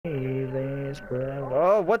this forever.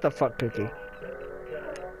 Oh, what the fuck, Cookie?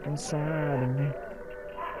 Inside of me.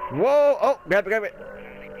 Whoa! Oh, grab it, grab it.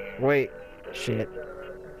 Wait, shit.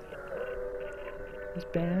 It's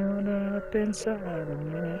bound up inside of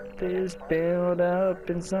me. It's bound up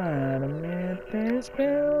inside of me. It's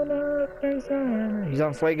bound up inside of me. He's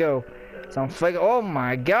on fuego. He's on fuego. Oh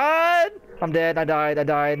my god! I'm dead. I died. I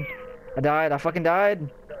died. I died. I fucking died.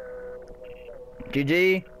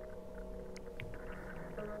 GG.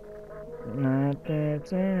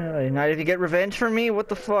 Not if you get revenge for me? What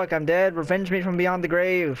the fuck? I'm dead. Revenge me from beyond the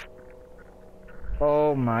grave.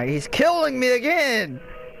 Oh my, he's killing me again!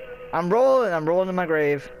 I'm rolling in my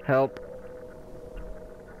grave. Help.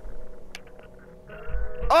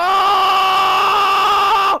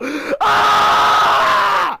 Oh!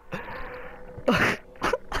 Ah!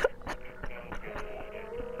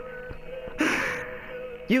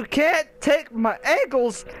 You can't take my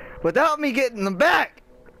ankles without me getting them back!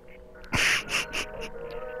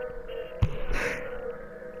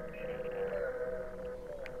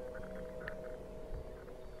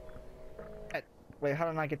 Wait, how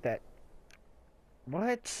did I get that?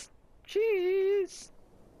 What? Cheese!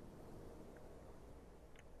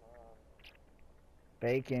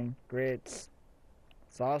 Bacon, grits,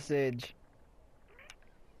 sausage.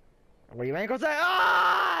 Where your ankles at?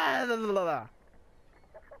 Ah!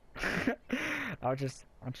 I'll just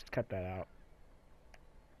cut that out.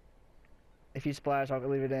 If you splash, I'll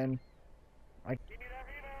leave it in. Give me that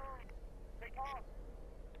rebound! Take off!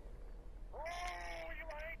 Oh, you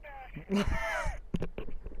like that!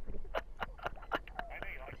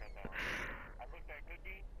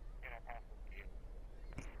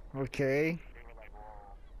 Okay.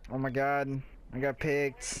 Oh my god, I got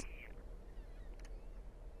picked.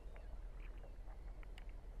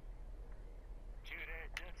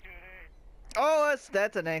 Oh,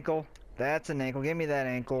 that's an ankle. That's an ankle. Give me that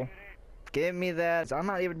ankle. Give me that. I'm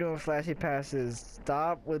not even doing flashy passes.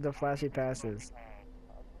 Stop with the flashy passes.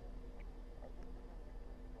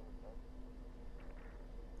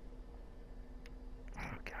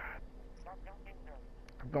 Oh god.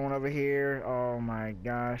 I'm going over here. Oh my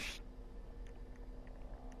gosh.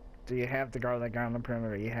 Do you have to guard that guy on the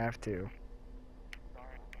perimeter? You have to.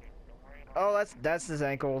 Oh, that's his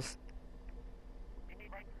ankles.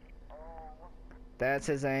 That's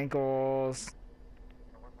his ankles.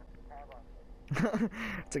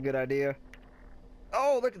 It's a good idea.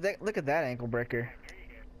 Oh, look at that ankle breaker.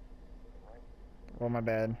 Oh, my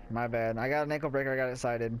bad. My bad. I got an ankle breaker. I got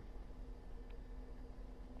excited.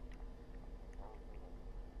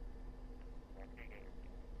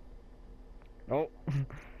 Oh.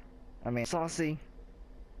 I mean, saucy.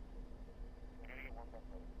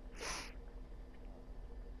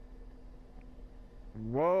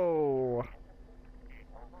 Whoa.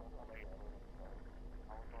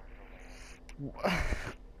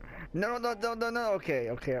 No. Okay.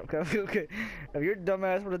 If your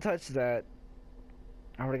dumbass would have touched that,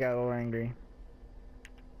 I would have got a little angry.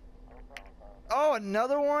 Oh,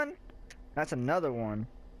 another one? That's another one.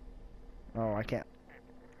 Oh, I can't.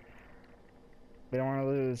 We don't want to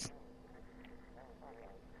lose.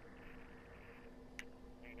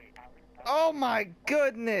 Oh my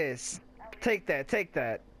goodness! Take that, take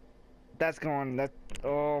that. That's going, that,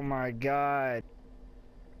 oh my god.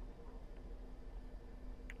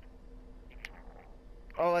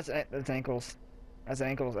 Oh, that's ankles. That's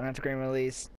ankles, and that's a green release.